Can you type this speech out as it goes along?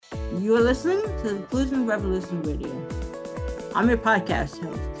You are listening to the Inclusion Revolution Radio. I'm your podcast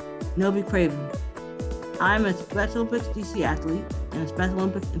host, Novi Craven. I'm a Special Olympics DC athlete and a Special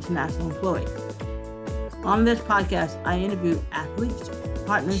Olympics International employee. On this podcast, I interview athletes,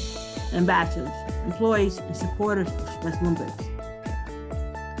 partners, ambassadors, employees, and supporters of Special Olympics.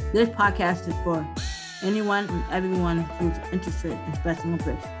 This podcast is for anyone and everyone who's interested in Special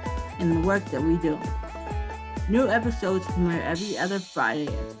Olympics and the work that we do. New episodes premiere every other Friday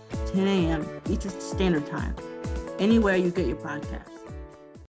at 10 a.m. Eastern Standard Time, anywhere you get your podcasts.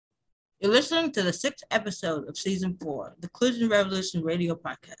 You're listening to the 6th episode of Season 4, the Inclusion Revolution Radio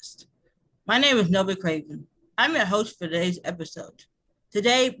Podcast. My name is Novi Craven. I'm your host for today's episode.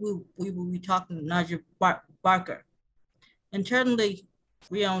 Today, we will be talking to Nigel Barker, internally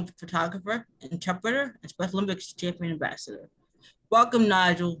renowned photographer, interpreter, and Special Olympics champion ambassador. Welcome,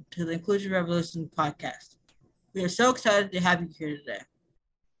 Nigel, to the Inclusion Revolution Podcast. We are so excited to have you here today.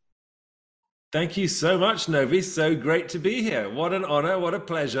 Thank you so much, Novi. So great to be here. What an honor, what a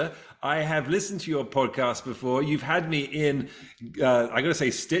pleasure. I have listened to your podcast before. You've had me in, I'm going to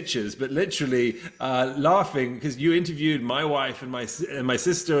say stitches, but literally laughing because you interviewed my wife and my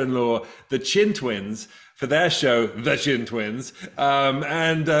sister-in-law, the Chin Twins, for their show, The Chin Twins.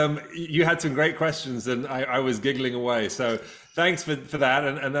 You had some great questions and I was giggling away. So thanks for that.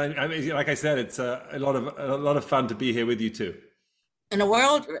 And I mean, like I said, it's a lot of fun to be here with you too. In the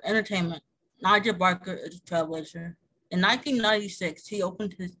world of entertainment, Nigel Barker is a trailblazer. In 1996, he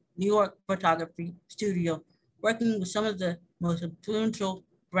opened his New York photography studio, working with some of the most influential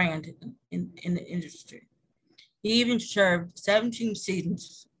brands in the industry. He even served 17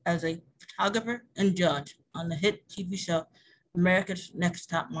 seasons as a photographer and judge on the hit TV show America's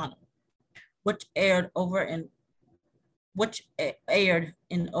Next Top Model, which aired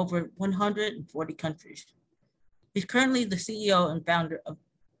in over 140 countries. He's currently the CEO and founder of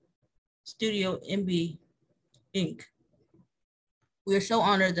Studio MB Inc. We are so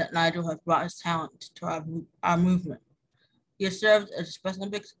honored that Nigel has brought his talent to our movement. He has served as a Special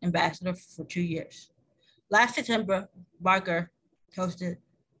Olympics ambassador for 2 years. Last September, Barker hosted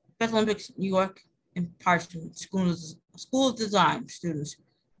Special Olympics New York and Parsons School of Design students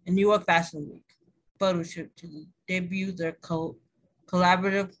in New York Fashion Week photo shoot to debut their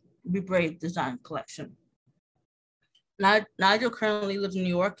collaborative Be Brave design collection. Nigel currently lives in New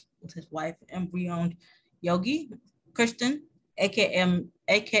York with his wife and Embry-owned Yogi Kristen,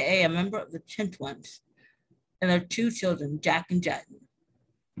 aka a member of the Chin Twins, and their 2 children, Jack and Jaden.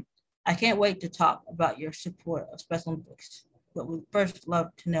 I can't wait to talk about your support of Special Olympics, but we'd first love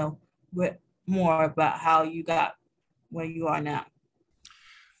to know more about how you got where you are now.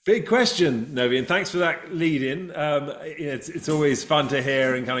 Big question, Novi, and thanks for that lead in. It's always fun to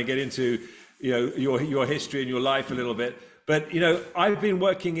hear and kind of get into your history and your life a little bit. But I've been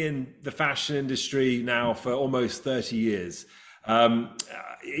working in the fashion industry now for almost 30 years. I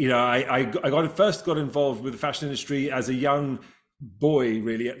first got involved with the fashion industry as a young boy,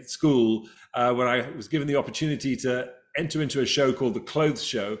 really, at school, when I was given the opportunity to enter into a show called The Clothes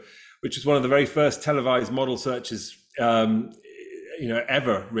Show, which was one of the very first televised model searches,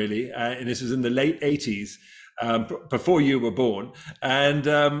 ever, really. And this was in the late 80s. Before you were born, and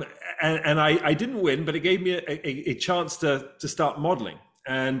I didn't win, but it gave me a chance to start modeling,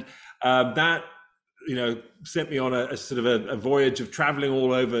 and that sent me on a sort of a voyage of traveling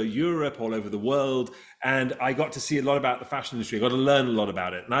all over Europe, all over the world, and I got to see a lot about the fashion industry. I got to learn a lot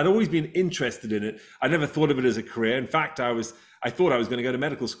about it, and I'd always been interested in it. I never thought of it as a career. In fact, I thought I was going to go to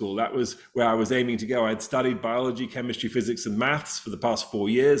medical school. That was where I was aiming to go. I had studied biology, chemistry, physics, and maths for the past 4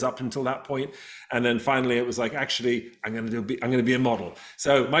 years up until that point. And then finally it was like, actually, I'm going to be a model.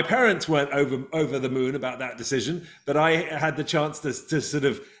 So my parents weren't over the moon about that decision, but I had the chance to sort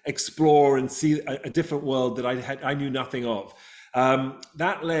of explore and see a different world that I knew nothing of.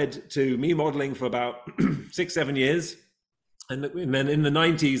 That led to me modeling for about 6-7 years. And then in the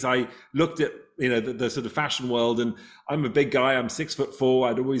 90s, I looked at the sort of fashion world, and I'm a big guy. I'm 6'4".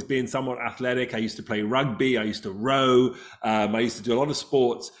 I'd always been somewhat athletic. I used to play rugby. I used to row. I used to do a lot of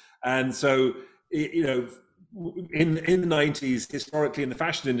sports. And so, in the 90s, historically in the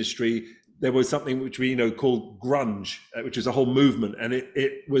fashion industry, there was something which we called grunge, which is a whole movement, and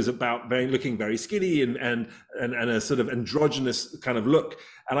it was about looking very skinny and a sort of androgynous kind of look.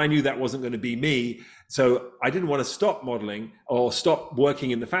 And I knew that wasn't going to be me, so I didn't want to stop modeling or stop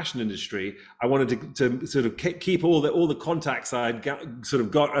working in the fashion industry. I wanted to sort of keep all the contacts I'd got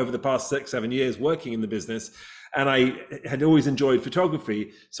over the past 6-7 years working in the business. And I had always enjoyed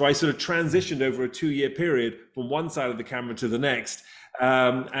photography, so I sort of transitioned over a 2-year period from one side of the camera to the next.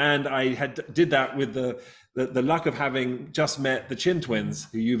 And I did that with the luck of having just met the Chin twins,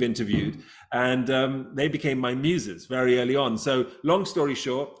 who you've interviewed, and they became my muses very early on. So long story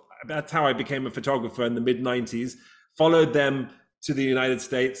short, that's how I became a photographer in the mid-90s, followed them to the United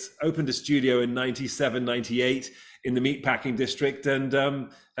States, opened a studio in 97, 98 in the meatpacking district. And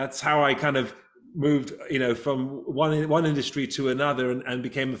that's how I kind of moved, from one industry to another and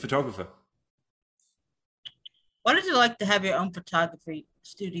became a photographer. What is it like to have your own photography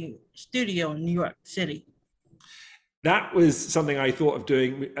studio in New York City? That was something I thought of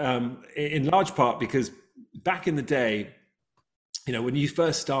doing in large part because back in the day, when you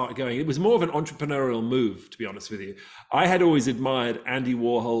first start going, it was more of an entrepreneurial move, to be honest with you. I had always admired Andy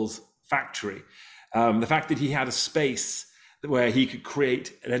Warhol's factory, the fact that he had a space where he could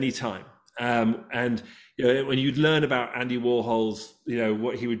create at any time. And when you'd learn about Andy Warhol's,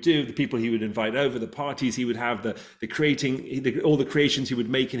 what he would do, the people he would invite over, the parties he would have, all the creations he would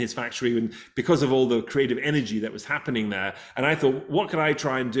make in his factory, and because of all the creative energy that was happening there. And I thought, what could I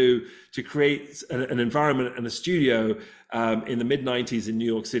try and do to create an environment and a studio in the mid-90s in New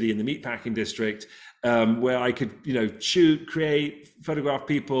York City in the meatpacking district, where I could, shoot, create, photograph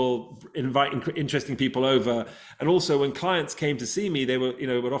people, invite interesting people over. And also when clients came to see me, they were,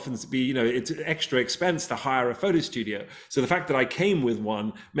 would often be, it's extra expense to hire a photo studio. So the fact that I came with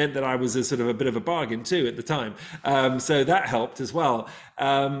one meant that I was a sort of a bit of a bargain too at the time. So that helped as well.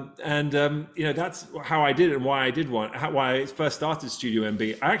 That's how I did it and why I did why I first started Studio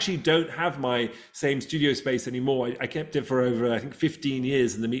MB. I actually don't have my same studio space anymore. I kept it for over, I think, 15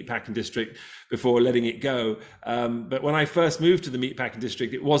 years in the meatpacking district before letting it go. But when I first moved to the meatpacking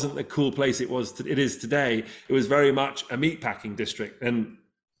district, it wasn't the cool place it is today. It was very much a meatpacking district. And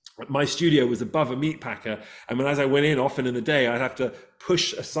my studio was above a meatpacker. And as I went in often in the day, I'd have to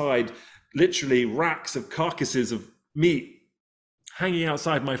push aside literally racks of carcasses of meat hanging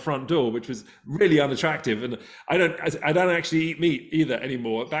outside my front door, which was really unattractive. And I don't actually eat meat either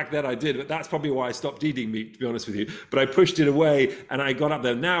anymore. Back then I did, but that's probably why I stopped eating meat, to be honest with you. But I pushed it away and I got up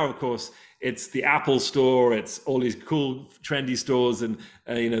there. Now, of course, it's the Apple store, it's all these cool, trendy stores, and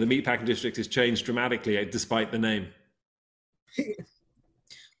the meatpacking district has changed dramatically despite the name.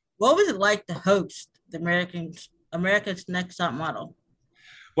 What was it like to host the America's Next Top Model?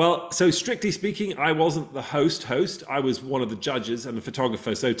 Well, so strictly speaking, I wasn't the host. I was one of the judges and the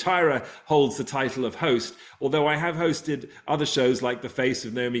photographer. So Tyra holds the title of host, although I have hosted other shows like The Face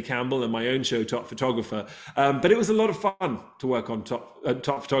of Naomi Campbell and my own show, Top Photographer. But it was a lot of fun to work on Top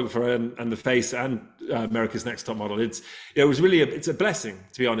Photographer and The Face and America's Next Top Model. It's a blessing,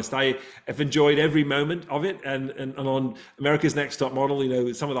 to be honest. I have enjoyed every moment of it. And on America's Next Top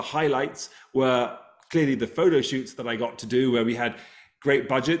Model, some of the highlights were clearly the photo shoots that I got to do, where we had great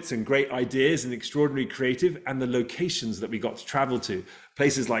budgets and great ideas and extraordinary creative, and the locations that we got to travel to,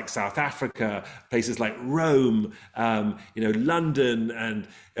 places like South Africa, places like Rome, London and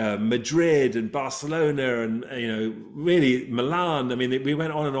Madrid and Barcelona and, really Milan. I mean, we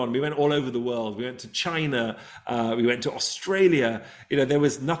went on and on. We went all over the world. We went to China. We went to Australia. There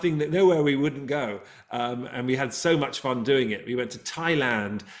was nowhere we wouldn't go. And we had so much fun doing it. We went to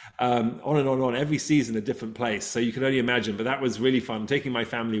Thailand, on and on, every season a different place. So you can only imagine, but that was really fun, taking my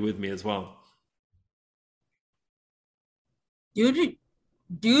family with me as well. Do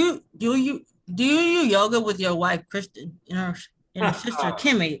you do yoga with your wife Kristen and her sister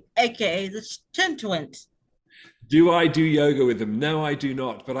Kimmy, aka the Chin twins? Do I do yoga with them? No, I do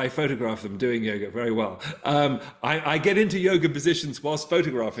not, but I photograph them doing yoga very well. I get into yoga positions whilst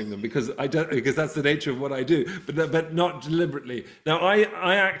photographing them because that's the nature of what I do, but not deliberately. Now,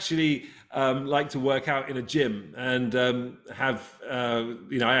 I actually like to work out in a gym and I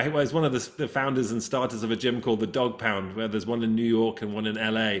was one of the founders and starters of a gym called the Dog Pound, where there's one in New York and one in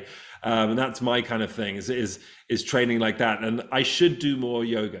LA. And that's my kind of thing is training like that. And I should do more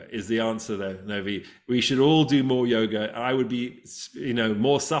yoga is the answer though, Novi. We should all do more yoga. I would be,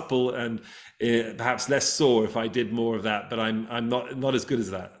 more supple and perhaps less sore if I did more of that, but I'm not as good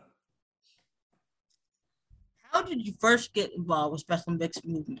as that. How did you first get involved with Special Olympics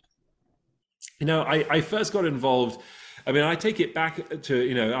movement? I first got involved. I take it back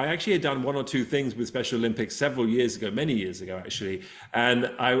to, I actually had done one or two things with Special Olympics several years ago, many years ago, actually.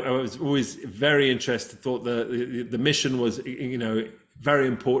 And I was always very interested, thought the mission was, very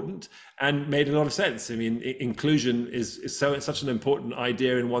important and made a lot of sense. Inclusion is such an important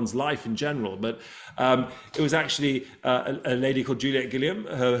idea in one's life in general. But it was actually a lady called Juliette Gilliam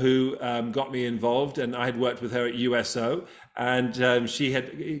who got me involved, and I had worked with her at USO. and she had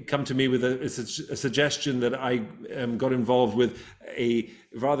come to me with a suggestion that I got involved with a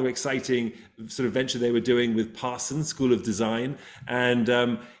rather exciting sort of venture they were doing with Parsons School of Design, and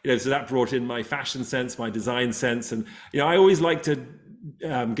so that brought in my fashion sense, my design sense, and I always like to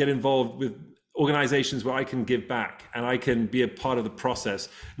get involved with organizations where I can give back and I can be a part of the process,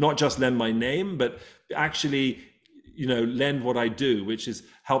 not just lend my name, but actually, lend what I do, which is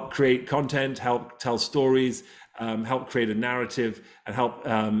help create content, help tell stories, help create a narrative, and help,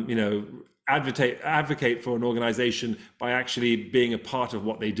 advocate for an organization by actually being a part of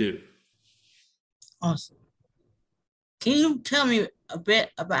what they do. Awesome. Can you tell me a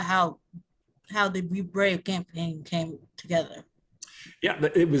bit about how the Be Brave campaign came together? Yeah,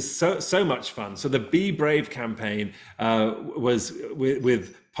 it was so much fun. So the Be Brave campaign was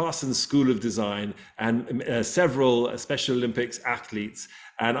with Parsons School of Design and several Special Olympics athletes,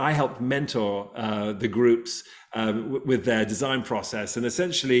 and I helped mentor the groups with their design process. And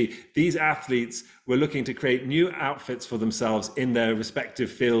essentially, these athletes were looking to create new outfits for themselves in their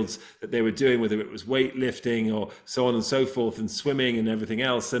respective fields that they were doing, whether it was weightlifting or so on and so forth, and swimming and everything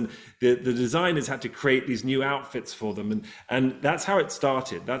else. And the designers had to create these new outfits for them. And that's how it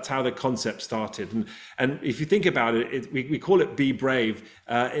started. That's how the concept started. And if you think about it, we call it Be Brave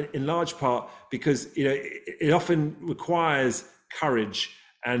in large part because it often requires courage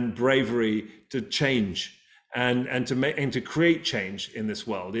and bravery to change and to create change in this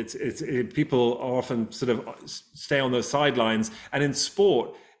world. People often sort of stay on those sidelines, and in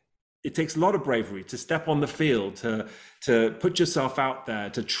sport, it takes a lot of bravery to step on the field, to put yourself out there,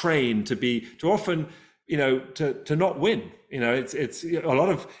 to train, to often, to not win. It's a lot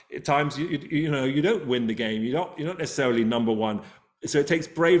of times you don't win the game. You're not necessarily number one. So it takes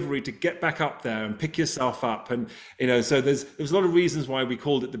bravery to get back up there and pick yourself up, and so there's a lot of reasons why we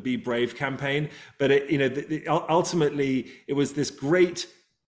called it the Be Brave campaign. But ultimately, it was this great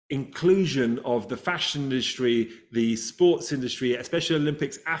inclusion of the fashion industry, the sports industry, especially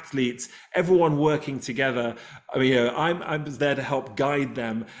Olympics athletes, everyone working together. I mean, I was there to help guide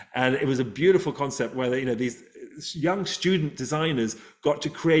them, and it was a beautiful concept where these young student designers got to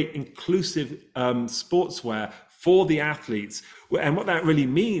create inclusive sportswear for the athletes. And what that really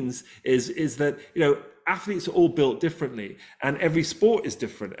means is that, athletes are all built differently, and every sport is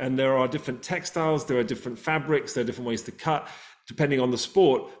different. And there are different textiles, there are different fabrics, there are different ways to cut, depending on the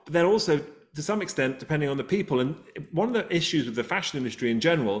sport, but then also to some extent, depending on the people. And one of the issues with the fashion industry in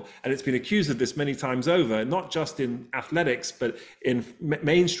general, and it's been accused of this many times over, not just in athletics, but in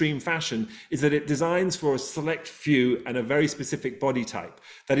mainstream fashion, is that it designs for a select few and a very specific body type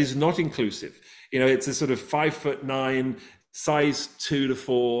that is not inclusive. It's a sort of 5'9", size 2 to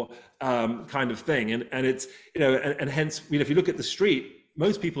 4 kind of thing. And it's, and hence, if you look at the street,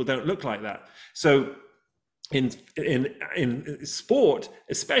 most people don't look like that. So in sport,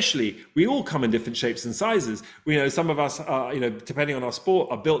 especially, we all come in different shapes and sizes. Some of us are, depending on our sport,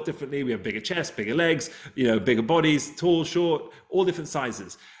 are built differently. We have bigger chests, bigger legs, bigger bodies, tall, short, all different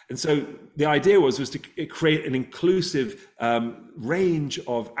sizes. And so the idea was to create an inclusive range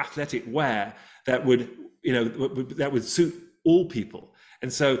of athletic wear that would suit all people.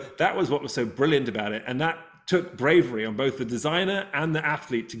 And so that was what was so brilliant about it. And that took bravery on both the designer and the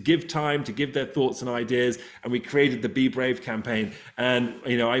athlete to give time, to give their thoughts and ideas. And we created the Be Brave campaign. And,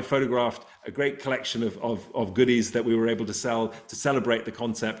 I photographed a great collection of goodies that we were able to sell to celebrate the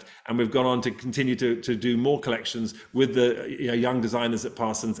concept. And we've gone on to continue to do more collections with the young designers at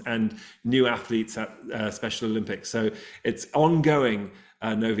Parsons and new athletes at Special Olympics. So it's ongoing,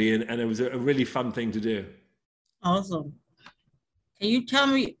 Novi, and it was a really fun thing to do. Awesome. Can you tell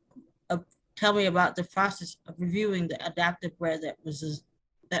me about the process of reviewing the adaptive wear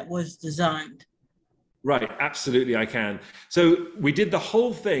that was designed? Right, absolutely, I can. So we did the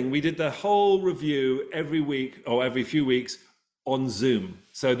whole thing. We did the whole review every week or every few weeks on Zoom.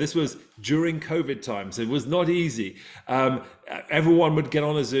 So this was during COVID times. It was not easy. Everyone would get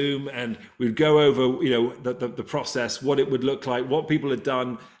on a Zoom and we'd go over, the process, what it would look like, what people had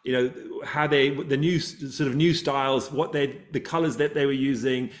done, how the new styles, the colors that they were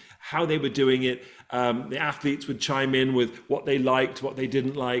using, how they were doing it. The athletes would chime in with what they liked, what they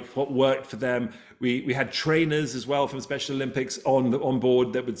didn't like, what worked for them. We had trainers as well from Special Olympics on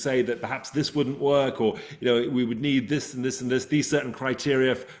board that would say that perhaps this wouldn't work, or we would need this and this and this, these certain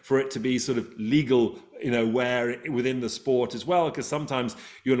criteria for it to be sort of legal where within the sport as well, because sometimes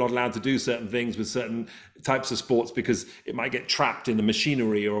you're not allowed to do certain things with certain types of sports because it might get trapped in the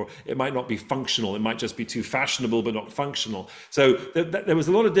machinery, or it might not be functional. It might just be too fashionable but not functional. So there was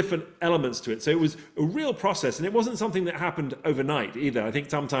a lot of different elements to it. So it was a real process, and it wasn't something that happened overnight either. I think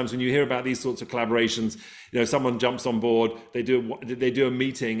sometimes when you hear about these sorts of collaborations, someone jumps on board, they do a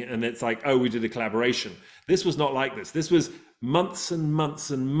meeting, and it's like, oh, we did a collaboration. This was not like this. This was months and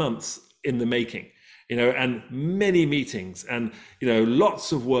months and months in the making, and many meetings, and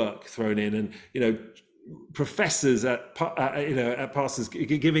lots of work thrown in, and professors at Parsons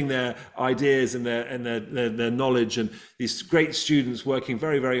giving their ideas and their knowledge, and these great students working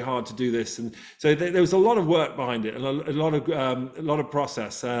very, very hard to do this. And so there was a lot of work behind it, and a lot of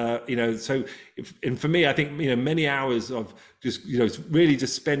process. So and for me, I think many hours of just really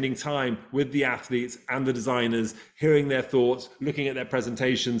just spending time with the athletes and the designers, hearing their thoughts, looking at their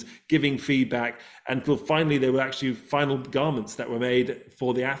presentations, giving feedback, until finally there were actually final garments that were made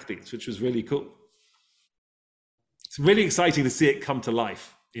for the athletes, which was really cool. It's really exciting to see it come to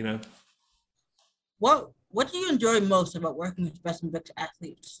life, What do you enjoy most about working with Specimen Bricks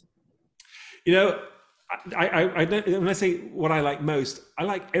athletes? I when I say what I like most, I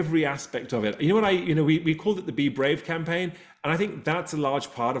like every aspect of it. We called it the Be Brave campaign, and I think that's a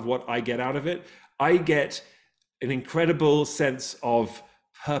large part of what I get out of it. I get an incredible sense of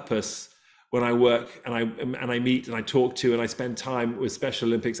purpose when I work and I meet and I talk to and I spend time with Special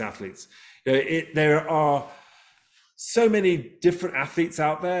Olympics athletes. There are so many different athletes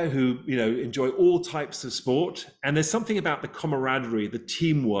out there who enjoy all types of sport, and there's something about the camaraderie, the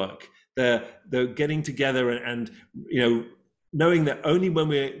teamwork, the getting together, and knowing that only when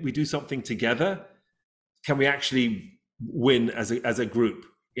we do something together can we actually win as a group.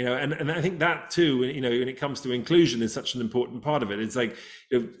 And I think that too, when it comes to inclusion, is such an important part of it. It's like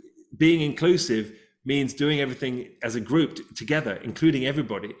being inclusive means doing everything as a group together, including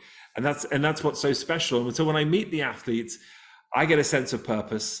everybody. And that's what's so special. And so when I meet the athletes, I get a sense of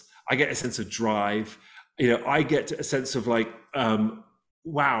purpose. I get a sense of drive. I get a sense of like,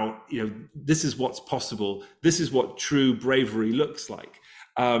 wow, this is what's possible. This is what true bravery looks like.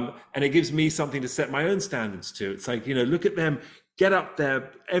 And it gives me something to set my own standards to. It's like, look at them, get up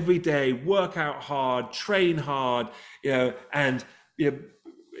there every day, work out hard, train hard, and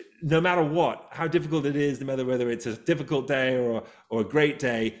no matter what, how difficult it is, no matter whether it's a difficult day or a great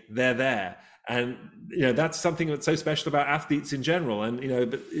day, they're there. And that's something that's so special about athletes in general. And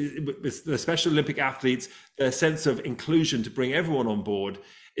but the Special Olympic athletes, their sense of inclusion to bring everyone on board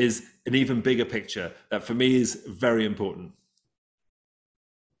is an even bigger picture that for me is very important.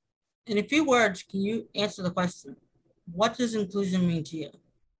 In a few words, can you answer the question, what does inclusion mean to you?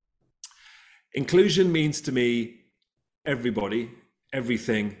 Inclusion means to me everybody,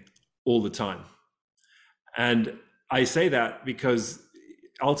 everything, all the time. And I say that because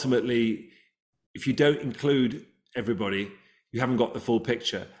ultimately, if you don't include everybody, you haven't got the full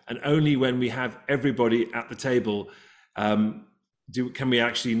picture. And only when we have everybody at the table can we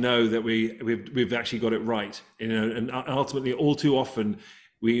actually know that we've actually got it right. And ultimately, all too often,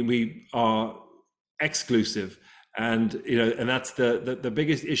 we are exclusive. And and that's the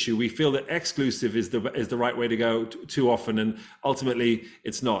biggest issue. We feel that exclusive is the right way to go too often, and ultimately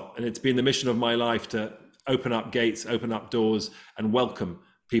it's not. And it's been the mission of my life to open up gates, open up doors, and welcome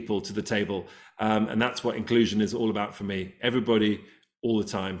people to the table. And that's what inclusion is all about for me. Everybody, all the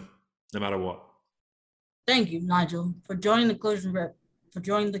time, no matter what. Thank you, Nigel, for joining the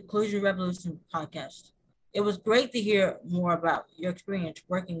Inclusion Revolution podcast. It was great to hear more about your experience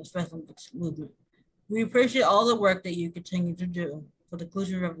working the Special Olympics movement. We appreciate all the work that you continue to do for the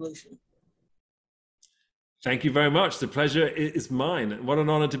Inclusion Revolution. Thank you very much. The pleasure is mine. What an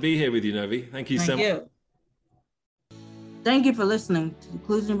honor to be here with you, Novi. Thank you so much. Thank you for listening to the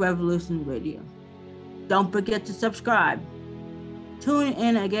Inclusion Revolution Radio. Don't forget to subscribe. Tune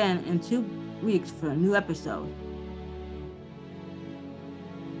in again in 2 weeks for a new episode.